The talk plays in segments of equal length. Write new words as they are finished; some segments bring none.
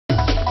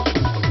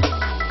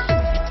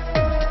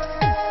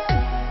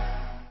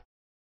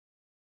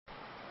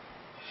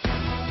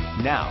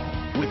Now,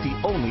 with the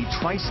only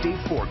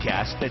tri-state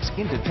forecast that's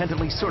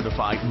independently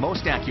certified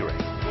most accurate,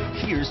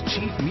 here's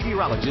Chief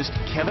Meteorologist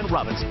Kevin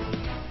Robinson.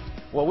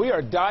 Well, we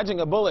are dodging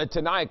a bullet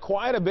tonight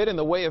quite a bit in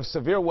the way of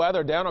severe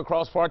weather down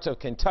across parts of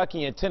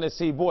Kentucky and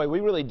Tennessee. Boy,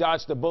 we really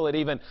dodged a bullet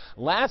even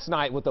last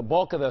night with the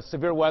bulk of the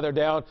severe weather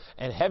down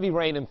and heavy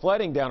rain and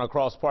flooding down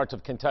across parts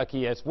of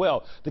Kentucky as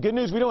well. The good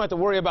news, we don't have to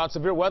worry about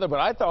severe weather, but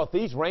I thought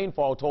these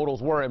rainfall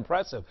totals were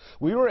impressive.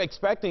 We were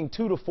expecting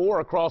 2 to 4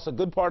 across a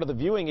good part of the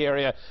viewing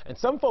area, and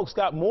some folks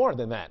got more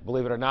than that,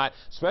 believe it or not,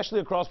 especially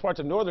across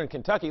parts of northern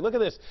Kentucky. Look at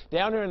this,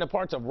 down here in the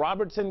parts of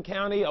Robertson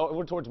County,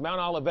 over towards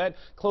Mount Olivet,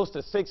 close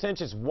to 6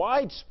 inches.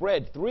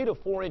 Widespread 3 to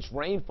 4 inch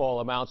rainfall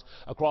amounts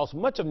across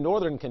much of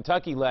northern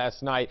Kentucky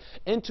last night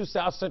into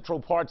south central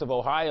parts of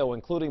Ohio,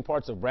 including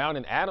parts of Brown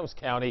and Adams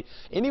County.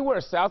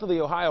 Anywhere south of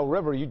the Ohio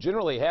River, you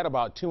generally had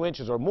about 2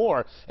 inches or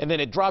more, and then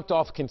it dropped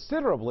off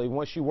considerably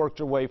once you worked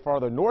your way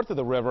farther north of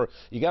the river.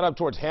 You got up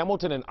towards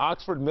Hamilton and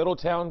Oxford,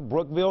 Middletown,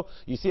 Brookville.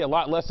 You see a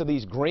lot less of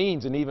these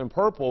greens and even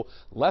purple.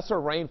 Lesser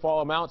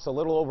rainfall amounts, a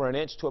little over 1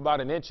 inch to about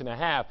 1.5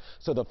 inches.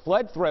 So the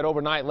flood threat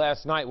overnight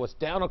last night was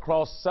down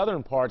across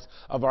southern parts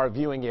of our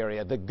viewing area.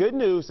 The good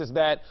news is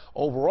that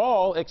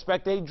overall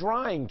expect a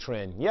drying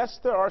trend. Yes,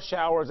 there are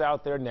showers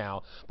out there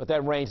now, but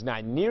that rain's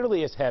not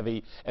nearly as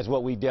heavy as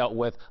what we dealt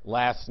with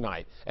last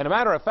night. And a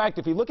matter of fact,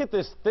 if you look at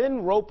this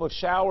thin rope of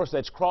showers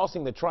that's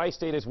crossing the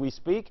tri-state as we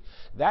speak,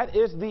 that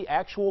is the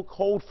actual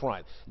cold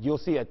front. You'll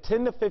see a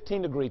 10 to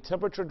 15 degree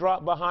temperature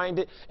drop behind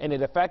it, and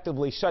it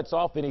effectively shuts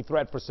off any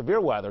threat for severe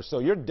weather. So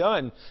you're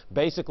done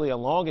basically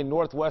along and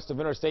northwest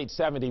of Interstate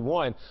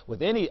 71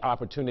 with any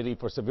opportunity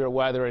for severe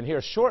weather. And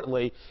here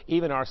shortly,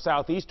 even our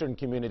southeastern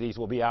communities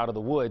will be out of the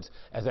woods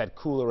as that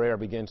cooler air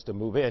begins to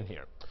move in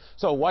here.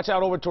 So watch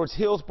out over towards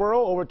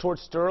Hillsboro, over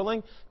towards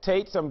Sterling,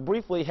 Tate, some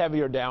briefly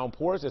heavier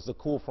downpours as the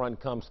cool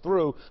front comes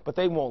through, but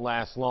they won't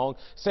last long.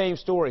 Same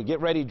story. Get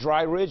ready,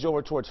 Dry Ridge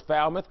over towards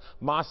Falmouth,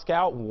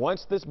 Moscow.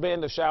 Once this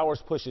band of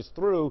showers pushes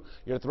through,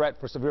 your threat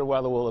for severe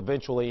weather will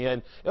eventually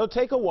end. It'll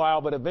take a while,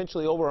 but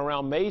eventually over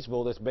around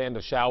Maysville, this band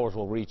of showers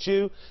will reach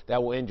you.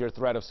 That will end your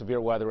threat of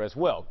severe weather as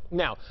well.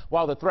 Now,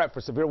 while the threat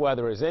for severe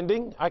weather is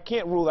ending, I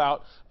can't rule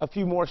out a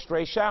few more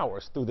stray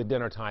showers through the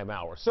dinner time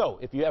hour. So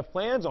if you have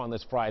plans on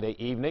this Friday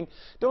evening,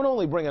 don't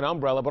only bring an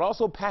umbrella, but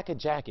also pack a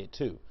jacket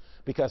too,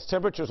 because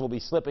temperatures will be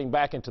slipping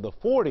back into the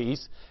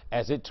 40s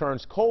as it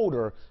turns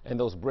colder and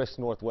those brisk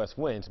northwest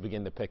winds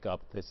begin to pick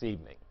up this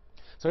evening.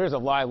 So here's a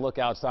live look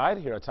outside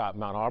here atop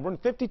Mount Auburn.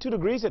 52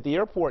 degrees at the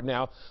airport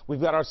now.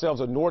 We've got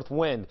ourselves a north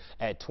wind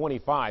at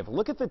 25.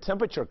 Look at the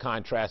temperature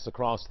contrast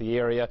across the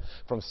area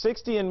from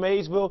 60 in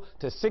Maysville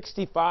to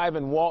 65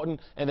 in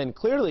Walton. And then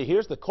clearly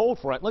here's the cold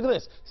front. Look at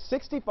this,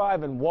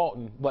 65 in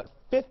Walton, but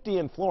 50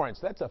 in Florence.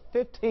 That's a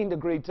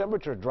 15-degree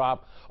temperature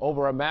drop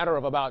over a matter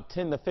of about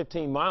 10 to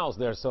 15 miles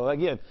there. So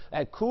again,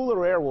 that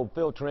cooler air will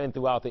filter in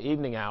throughout the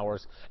evening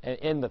hours and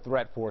end the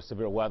threat for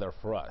severe weather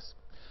for us.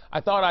 I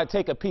thought I'd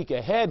take a peek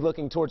ahead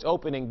looking towards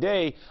opening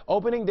day.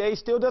 Opening day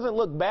still doesn't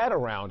look bad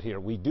around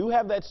here. We do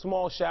have that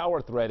small shower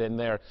threat in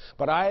there,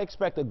 but I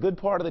expect a good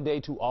part of the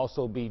day to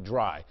also be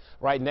dry.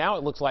 Right now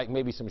it looks like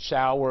maybe some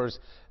showers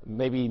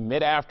maybe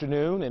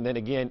mid-afternoon and then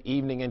again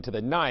evening into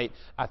the night.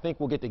 I think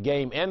we'll get the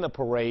game and the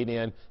parade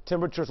in.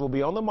 Temperatures will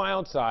be on the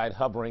mild side,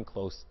 hovering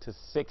close to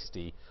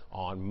 60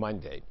 on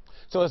Monday.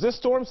 So as this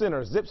storm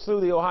center zips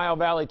through the Ohio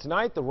Valley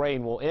tonight, the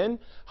rain will end.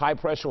 High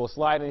pressure will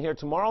slide in here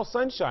tomorrow.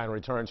 Sunshine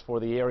returns for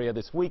the area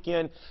this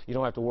weekend. You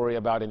don't have to worry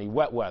about any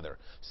wet weather.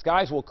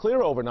 Skies will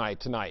clear overnight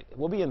tonight.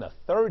 We'll be in the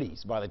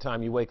 30s by the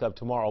time you wake up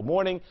tomorrow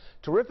morning.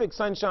 Terrific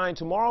sunshine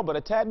tomorrow, but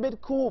a tad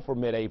bit cool for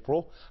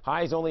mid-April.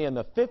 Highs only in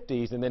the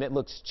 50s, and then it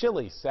looks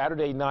chilly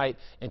Saturday night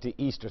into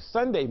Easter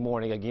Sunday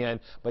morning again,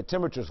 but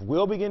temperatures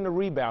will begin to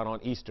rebound on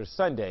Easter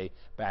Sunday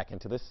back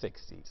into the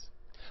 60s.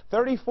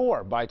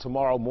 34 by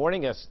tomorrow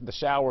morning as the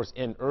showers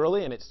end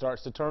early and it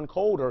starts to turn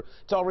colder.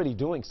 It's already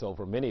doing so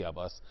for many of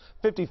us.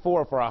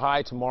 54 for a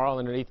high tomorrow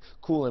underneath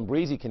cool and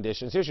breezy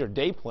conditions. Here's your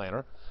day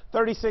planner.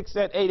 36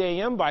 at 8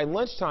 a.m. by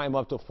lunchtime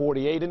up to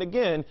 48. And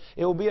again,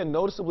 it will be a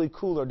noticeably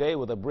cooler day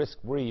with a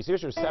brisk breeze.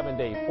 Here's your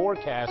 7-day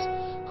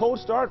forecast. Cold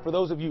start for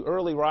those of you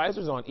early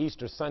risers on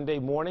Easter Sunday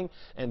morning.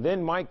 And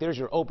then, Mike, there's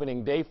your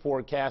opening day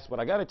forecast. But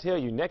I got to tell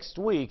you, next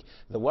week,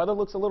 the weather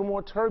looks a little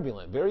more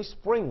turbulent, very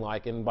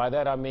spring-like. And by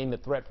that, I mean the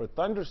threat for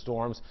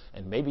thunderstorms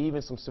and maybe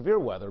even some severe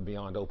weather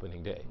beyond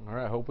opening day. All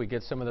right, I hope we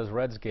get some of those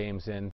Reds games in.